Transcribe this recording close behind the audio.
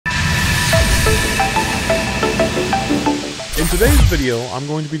today's video, I'm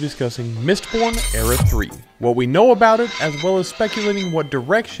going to be discussing Mistborn Era 3, what we know about it, as well as speculating what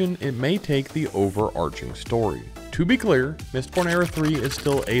direction it may take the overarching story. To be clear, Mistborn Era 3 is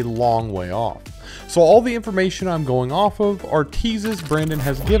still a long way off, so all the information I'm going off of are teases Brandon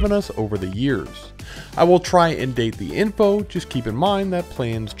has given us over the years. I will try and date the info, just keep in mind that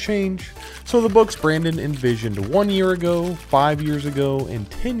plans change, so the books Brandon envisioned 1 year ago, 5 years ago, and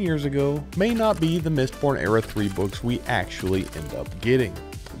 10 years ago may not be the Mistborn Era 3 books we actually end up getting.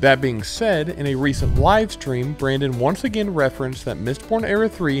 That being said, in a recent live stream, Brandon once again referenced that Mistborn Era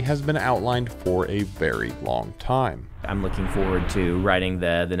 3 has been outlined for a very long time. I'm looking forward to writing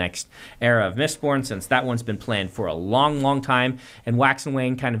the next era of Mistborn, since that one's been planned for a long time, and Wax and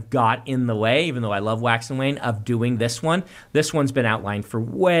Wayne kind of got in the way, even though I love Wax and Wayne, of doing this one. This one's been outlined for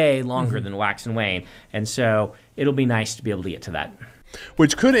way longer than Wax and Wayne, and so it'll be nice to be able to get to that.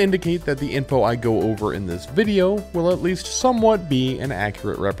 Which could indicate that the info I go over in this video will at least somewhat be an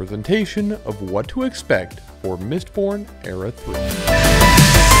accurate representation of what to expect for Mistborn Era 3.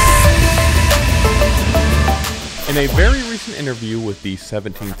 In a very recent interview with the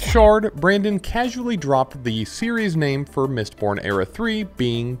 17th Shard, Brandon casually dropped the series name for Mistborn Era 3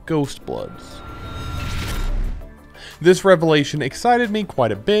 being Ghostbloods. This revelation excited me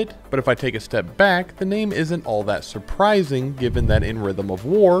quite a bit, but if I take a step back, the name isn't all that surprising given that in Rhythm of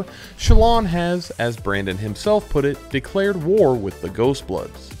War, Shallan has, as Brandon himself put it, declared war with the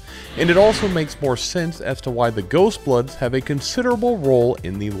Ghostbloods. And it also makes more sense as to why the Ghostbloods have a considerable role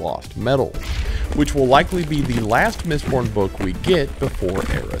in the Lost Metal, which will likely be the last Mistborn book we get before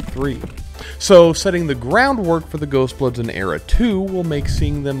Era 3. So setting the groundwork for the Ghostbloods in Era 2 will make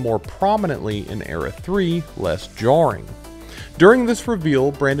seeing them more prominently in Era 3 less jarring. During this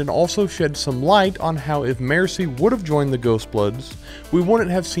reveal, Brandon also shed some light on how if Mercy would have joined the Ghostbloods, we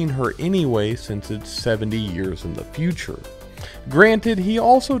wouldn't have seen her anyway since it's 70 years in the future. Granted, he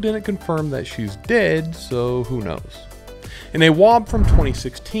also didn't confirm that she's dead, so who knows. In a WOB from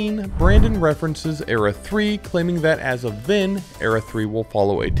 2016, Brandon references Era 3, claiming that as of then, Era 3 will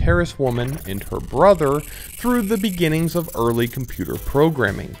follow a Terrace woman and her brother through the beginnings of early computer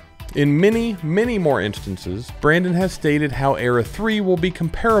programming. In many more instances, Brandon has stated how Era 3 will be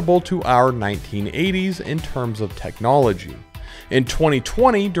comparable to our 1980s in terms of technology. In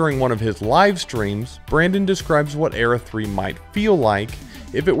 2020, during one of his live streams, Brandon describes what Era 3 might feel like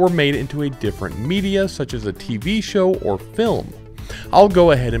if it were made into a different media such as a TV show or film. I'll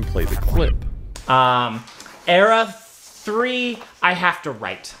go ahead and play the clip. Era 3, I have to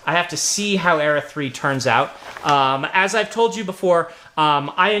write. I have to see how Era 3 turns out. As I've told you before,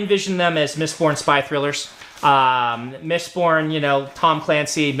 I envision them as Mistborn spy thrillers. Mistborn, you know, Tom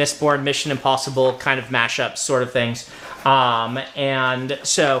Clancy, Mistborn, Mission Impossible kind of mashup sort of things. And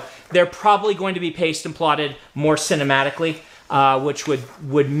so they're probably going to be paced and plotted more cinematically, which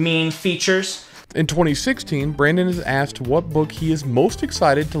would mean features. In 2016, Brandon is asked what book he is most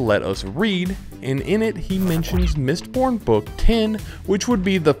excited to let us read, and in it he mentions Mistborn Book 10, which would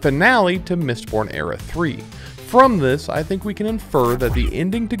be the finale to Mistborn Era 3. From this, I think we can infer that the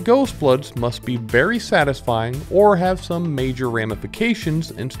ending to Ghostbloods must be very satisfying or have some major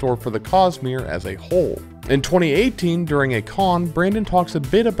ramifications in store for the Cosmere as a whole. In 2018, during a con, Brandon talks a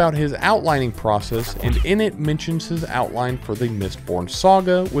bit about his outlining process, and in it mentions his outline for the Mistborn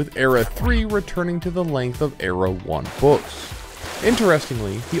saga, with Era 3 returning to the length of Era 1 books.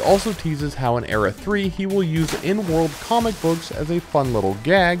 Interestingly, he also teases how in Era 3 he will use in-world comic books as a fun little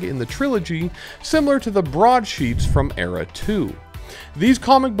gag in the trilogy, similar to the broadsheets from Era 2. These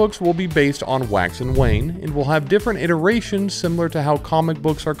comic books will be based on Wax and Wayne, and will have different iterations similar to how comic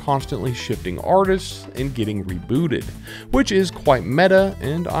books are constantly shifting artists and getting rebooted, which is quite meta,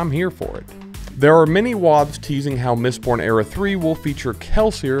 and I'm here for it. There are many WOBs teasing how Mistborn Era 3 will feature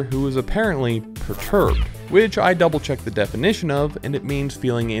Kelsier, who is apparently perturbed, which I double-checked the definition of, and it means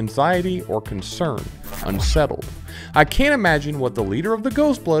feeling anxiety or concern, unsettled. I can't imagine what the leader of the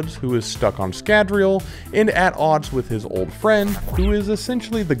Ghostbloods, who is stuck on Scadrial, and at odds with his old friend, who is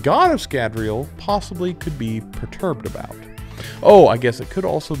essentially the god of Scadrial, possibly could be perturbed about. Oh, I guess it could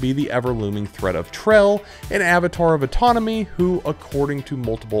also be the ever-looming threat of Trell, an avatar of autonomy who, according to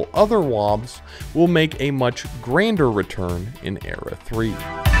multiple other WOBs, will make a much grander return in Era 3.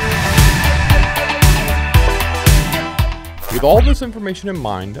 With all this information in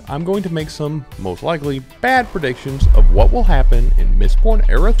mind, I'm going to make some, most likely, bad predictions of what will happen in Mistborn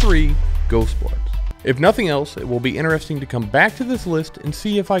Era 3 Ghostbloods. If nothing else, it will be interesting to come back to this list and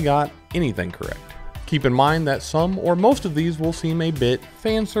see if I got anything correct. Keep in mind that some or most of these will seem a bit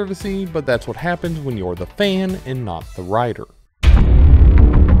fan servicey, but that's what happens when you're the fan and not the writer.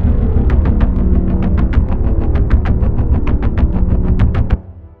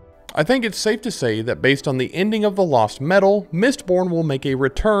 I think it's safe to say that based on the ending of the Lost Metal, Mistborn will make a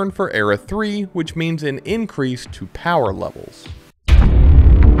return for Era 3, which means an increase to power levels.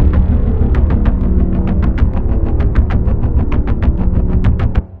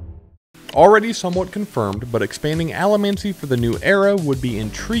 Already somewhat confirmed, but expanding Allomancy for the new era would be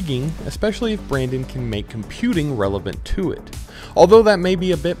intriguing, especially if Brandon can make computing relevant to it. Although that may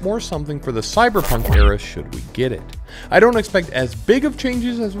be a bit more something for the Cyberpunk era should we get it. I don't expect as big of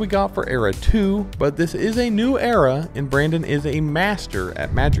changes as we got for Era 2, but this is a new era and Brandon is a master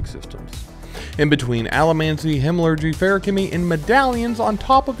at magic systems. In between Allomancy, Hemorrhagy, Ferrochemy, and Medallions on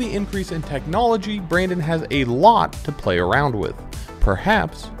top of the increase in technology, Brandon has a lot to play around with.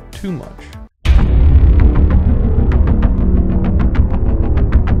 Perhaps too much.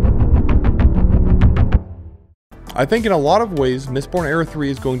 I think in a lot of ways, Mistborn Era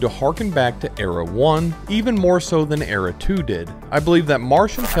 3 is going to harken back to Era 1, even more so than Era 2 did. I believe that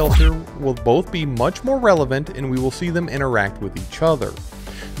Marsh and Kelsier will both be much more relevant and we will see them interact with each other.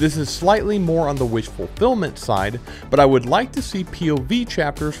 This is slightly more on the wish fulfillment side, but I would like to see POV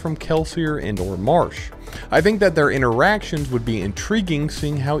chapters from Kelsier and or Marsh. I think that their interactions would be intriguing,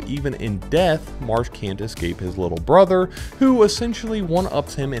 seeing how even in death, Marsh can't escape his little brother, who essentially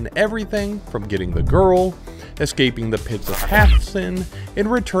one-ups him in everything from getting the girl, escaping the pits of Patterson,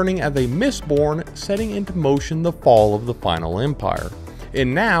 and returning as a Mistborn, setting into motion the fall of the final empire,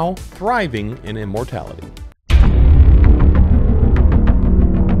 and now thriving in immortality.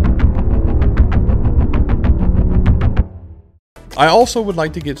 I also would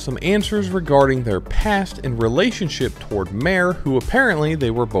like to get some answers regarding their past and relationship toward Mare, who apparently they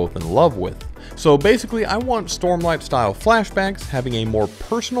were both in love with. So basically I want Stormlight style flashbacks, having a more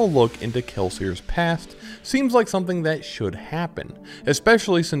personal look into Kelsier's past. Seems like something that should happen,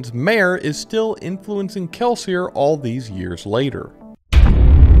 especially since Mare is still influencing Kelsier all these years later.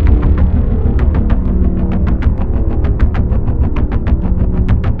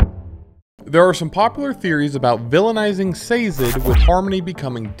 There are some popular theories about villainizing Sazed with Harmony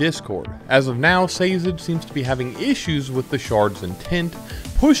becoming Discord. As of now, Sazed seems to be having issues with the Shard's intent,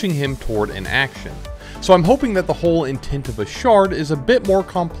 pushing him toward inaction. So I'm hoping that the whole intent of a Shard is a bit more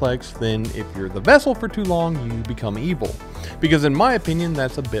complex than if you're the vessel for too long, you become evil. Because in my opinion,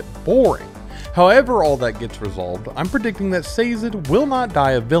 that's a bit boring. However all that gets resolved, I'm predicting that Sazed will not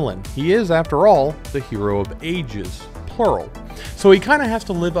die a villain. He is, after all, the hero of ages, plural. So he kinda has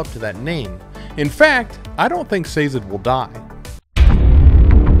to live up to that name. In fact, I don't think Sazed will die.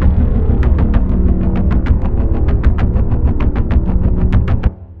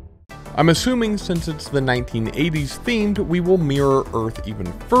 I'm assuming since it's the 1980s themed, we will mirror Earth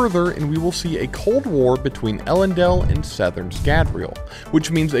even further and we will see a Cold War between Elendel and Southern Scadrial,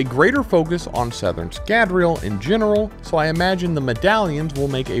 which means a greater focus on Southern Scadrial in general, so I imagine the Medallions will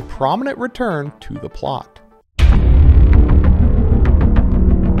make a prominent return to the plot.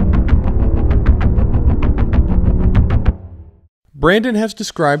 Brandon has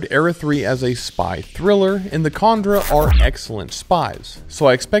described Era 3 as a spy thriller, and the Kandra are excellent spies, so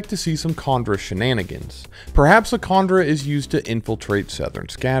I expect to see some Kandra shenanigans. Perhaps a Kandra is used to infiltrate Southern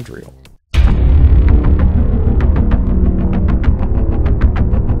Scadrial.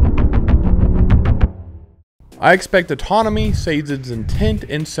 I expect autonomy, Sazed's intent,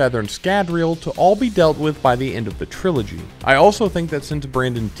 and Southern Scadrial to all be dealt with by the end of the trilogy. I also think that since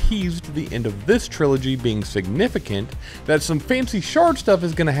Brandon teased the end of this trilogy being significant, that some fancy Shard stuff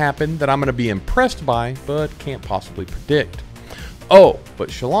is going to happen that I'm going to be impressed by, but can't possibly predict. Oh, but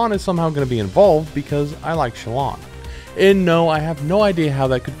Shallan is somehow going to be involved because I like Shallan. And no, I have no idea how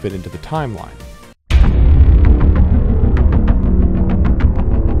that could fit into the timeline.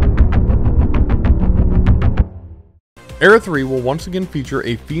 Era 3 will once again feature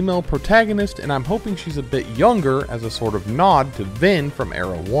a female protagonist, and I'm hoping she's a bit younger as a sort of nod to Vin from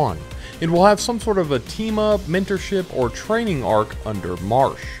Era 1. It will have some sort of a team-up, mentorship, or training arc under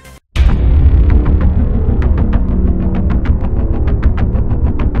Marsh.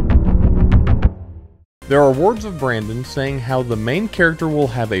 There are words of Brandon saying how the main character will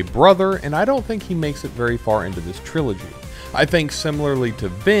have a brother, and I don't think he makes it very far into this trilogy. I think similarly to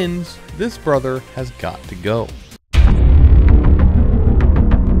Vin's, this brother has got to go.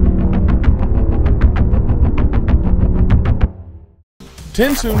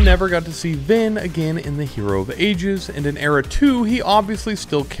 Tensoon never got to see Vin again in the Hero of Ages, and in Era 2 he obviously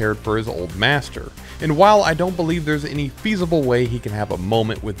still cared for his old master. And while I don't believe there's any feasible way he can have a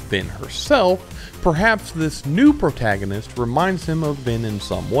moment with Vin herself, perhaps this new protagonist reminds him of Vin in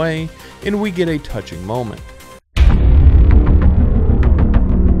some way, and we get a touching moment.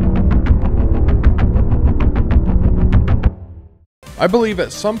 I believe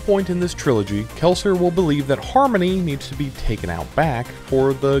at some point in this trilogy, Kelsier will believe that Harmony needs to be taken out back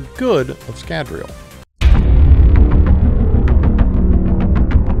for the good of Scadrial.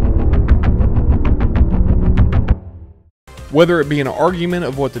 Whether it be an argument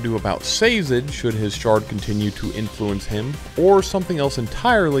of what to do about Sazed should his shard continue to influence him, or something else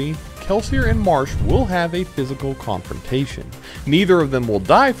entirely, Kelsier and Marsh will have a physical confrontation. Neither of them will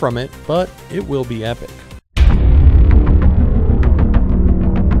die from it, but it will be epic.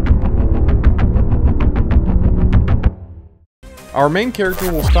 Our main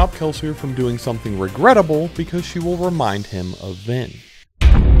character will stop Kelsier from doing something regrettable because she will remind him of Vin.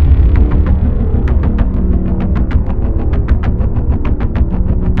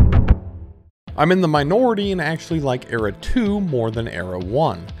 I'm in the minority and actually like Era 2 more than Era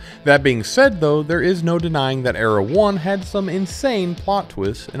 1. That being said though, there is no denying that Era 1 had some insane plot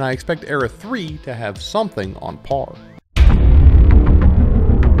twists, and I expect Era 3 to have something on par.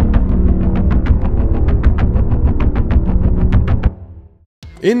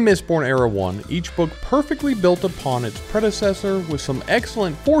 In Mistborn Era 1, each book perfectly built upon its predecessor with some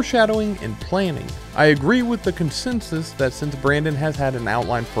excellent foreshadowing and planning. I agree with the consensus that since Brandon has had an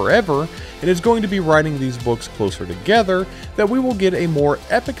outline forever and is going to be writing these books closer together, that we will get a more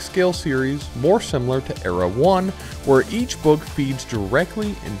epic scale series more similar to Era 1, where each book feeds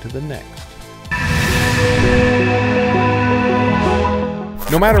directly into the next.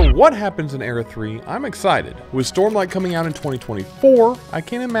 No matter what happens in Era 3, I'm excited. With Stormlight coming out in 2024, I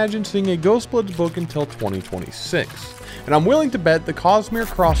can't imagine seeing a Ghostbloods book until 2026. And I'm willing to bet the Cosmere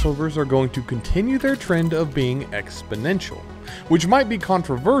crossovers are going to continue their trend of being exponential, which might be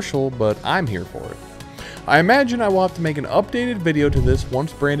controversial, but I'm here for it. I imagine I will have to make an updated video to this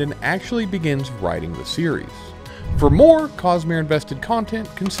once Brandon actually begins writing the series. For more Cosmere invested content,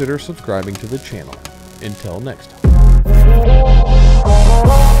 consider subscribing to the channel. Until next time.